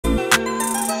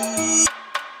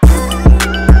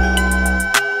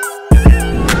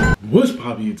What's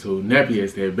poppin' YouTube? Nappy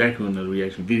has that back on another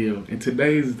reaction video, and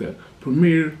today is the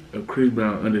premiere of Chris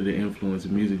Brown Under the Influence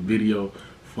music video.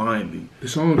 Finally, the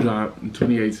song dropped in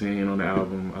 2018 on the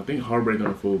album. I think Heartbreak on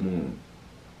the Full Moon.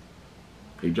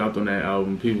 He dropped on that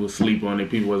album. People sleep on it.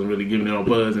 People wasn't really giving it a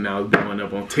buzz, and now it's blowing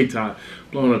up on TikTok,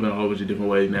 blowing up in a whole bunch of different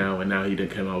ways now. And now he done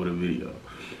came out with a video.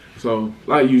 So,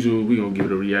 like usual, we gonna give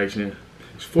it a reaction.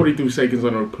 It's 43 seconds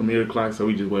on the premiere clock, so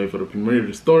we just waiting for the premiere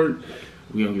to start.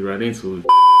 We gonna get right into it.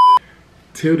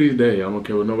 Till this day, I don't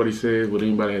care what nobody says, what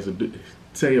anybody has to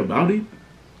say about it.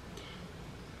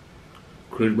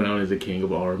 Chris Brown is the king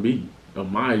of R&B,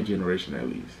 of my generation at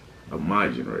least, of my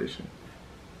generation.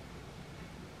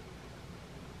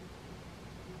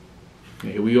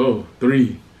 And here we go,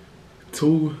 3,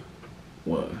 2,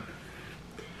 1.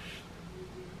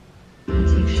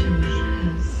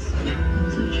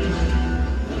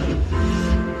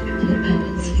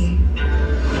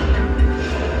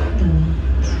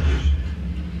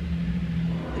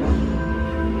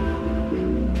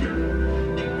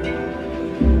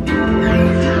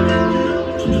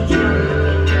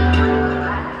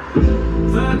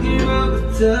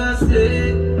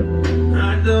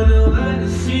 I don't know why the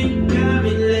shit got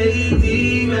me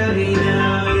lazy right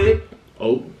now.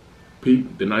 Oh,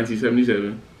 Pete, the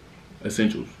 1977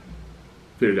 Essentials.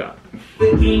 Fear God.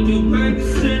 Can you break the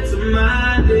sense of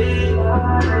my day?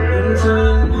 I'm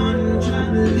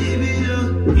trying to live it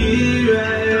up.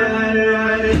 Yeah,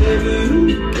 right.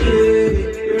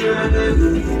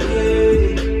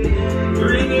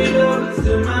 Bring it over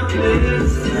to my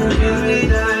place.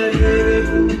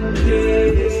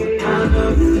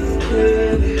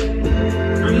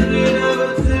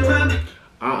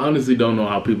 I honestly don't know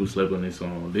how people slept on this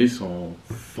song. This song,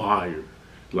 fire.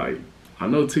 Like, I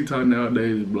know TikTok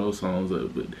nowadays blows songs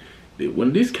up, but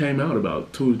when this came out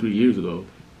about 2 or 3 years ago,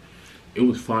 it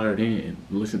was fired in.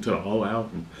 Listened to the whole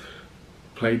album,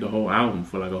 played the whole album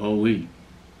for like a whole week,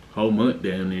 whole month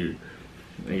down there,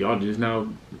 and y'all just now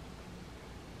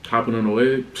hopping on the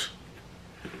web.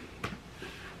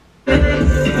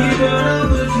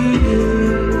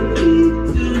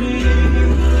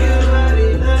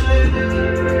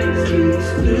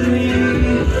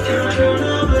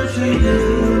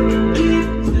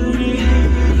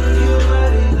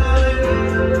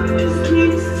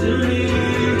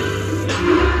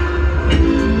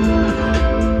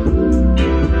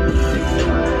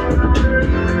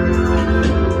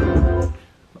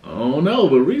 No,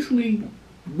 but recently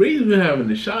been having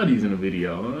the shotties in the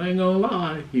video. I ain't gonna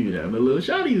lie, he been having the little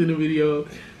shotties in the video.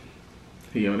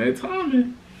 He on that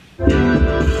timing.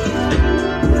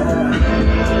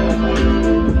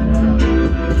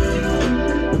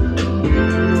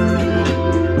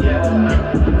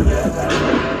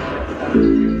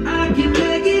 I can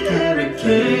make it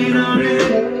hurricane on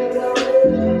it.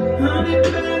 100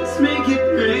 bucks, make it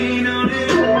rain on it.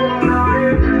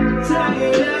 Tie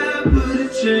it up, put a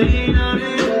chain on it.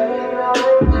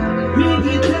 Make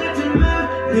it tattoo my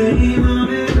name on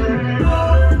it.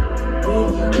 Oh,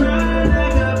 you cry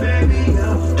like a baby,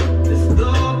 oh. Let's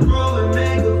go, bro, and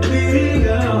make a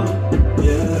video.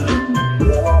 Yeah.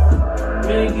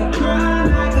 Make it cry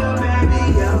like a baby,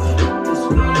 oh. Let's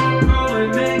go, bro,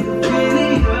 and make a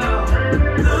video.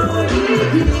 Oh, yeah.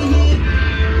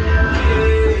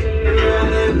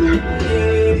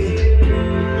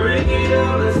 Bring it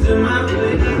over to my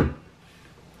place.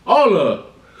 Hold up.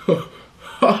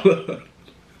 Hold up.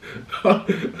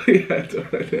 We had to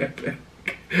run that back.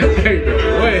 Ain't no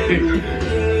way.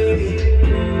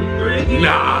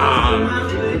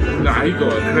 Nah, he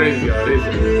going crazy on this.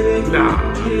 Nah.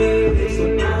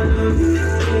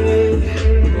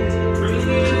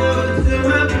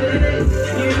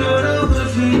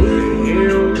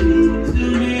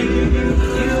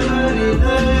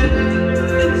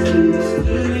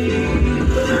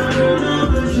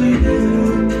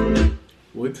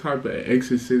 What type of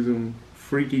exorcism,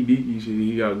 freaky deaky shit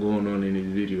he got going on in his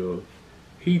video?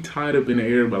 He tied up in the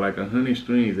air by like 100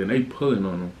 strings and they pulling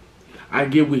on him. I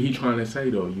get what he trying to say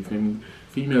though, you feel me?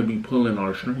 Females be pulling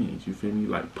our strings, you feel me?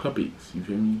 Like puppets, you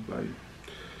feel me? Like,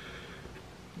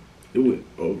 it went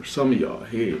over some of y'all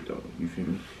head though, you feel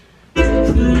me?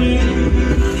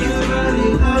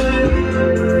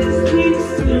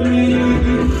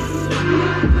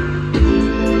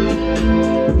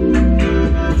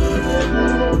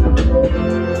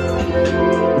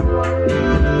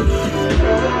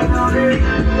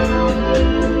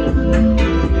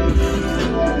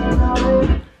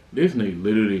 This nigga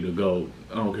literally the GOAT.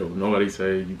 I don't care what nobody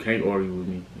say. You can't argue with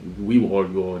me. We will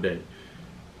argue all day.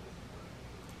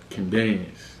 Can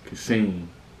dance, can sing,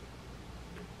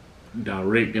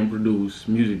 direct and produce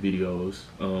music videos,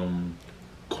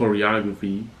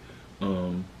 choreography,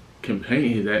 can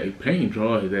paint his ass, paint and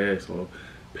draw his ass off.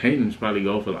 Paintings probably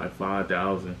go for like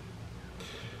 5,000.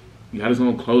 He got his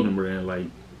own clothing brand. Like,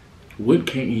 what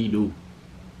can't he do?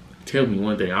 Tell me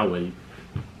one thing, I'll wait.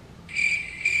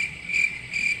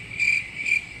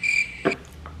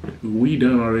 We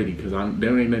done already, cause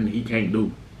there ain't nothing he can't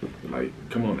do. Like,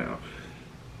 come on now.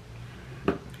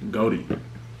 Goaty.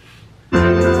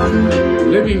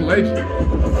 Living legend.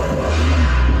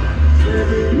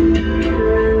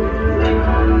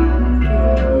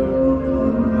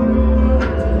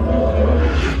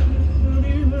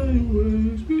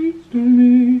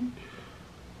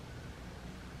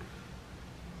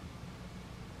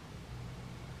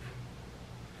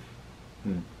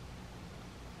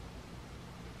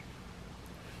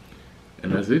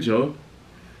 And that's it, y'all.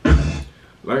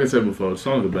 Like I said before, the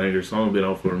song's a banger. The song been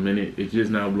out for a minute. It's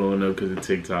just now blowing up because of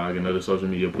TikTok and other social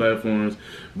media platforms.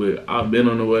 But I've been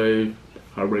on the wave.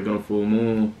 Heartbreak on a Full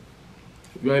Moon.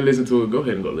 If you ain't listen to it, go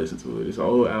ahead and go listen to it. This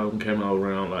old album came out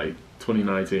around like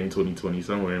 2019, 2020,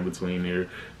 somewhere in between there.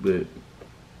 But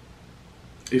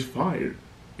it's fire.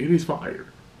 It is fire.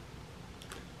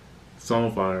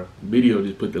 Song fire. Video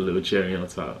just put the little cherry on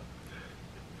top.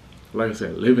 Like I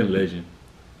said, living legend.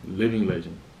 Living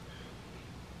legend.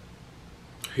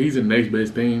 He's the next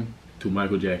best thing to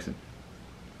Michael Jackson.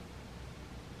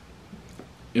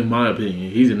 In my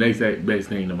opinion, he's the next best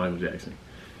thing to Michael Jackson.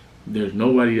 There's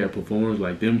nobody that performs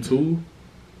like them two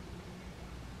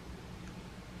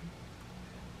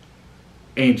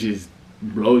and just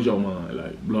blows your mind,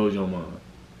 like blows your mind.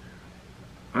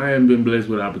 I haven't been blessed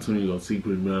with the opportunity to go see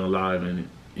Chris Brown live and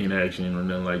in action or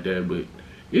nothing like that, but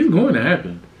it's going to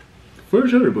happen. For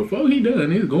sure, before he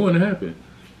done, it's going to happen.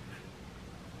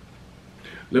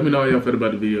 Let me know how y'all feel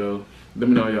about the video. Let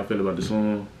me know how y'all feel about the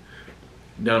song.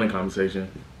 Down in the comment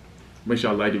section. Make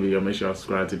sure y'all like the video. Make sure y'all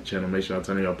subscribe to the channel. Make sure y'all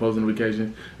turn on y'all post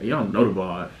notifications. And y'all know the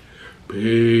vibe.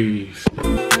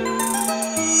 Peace.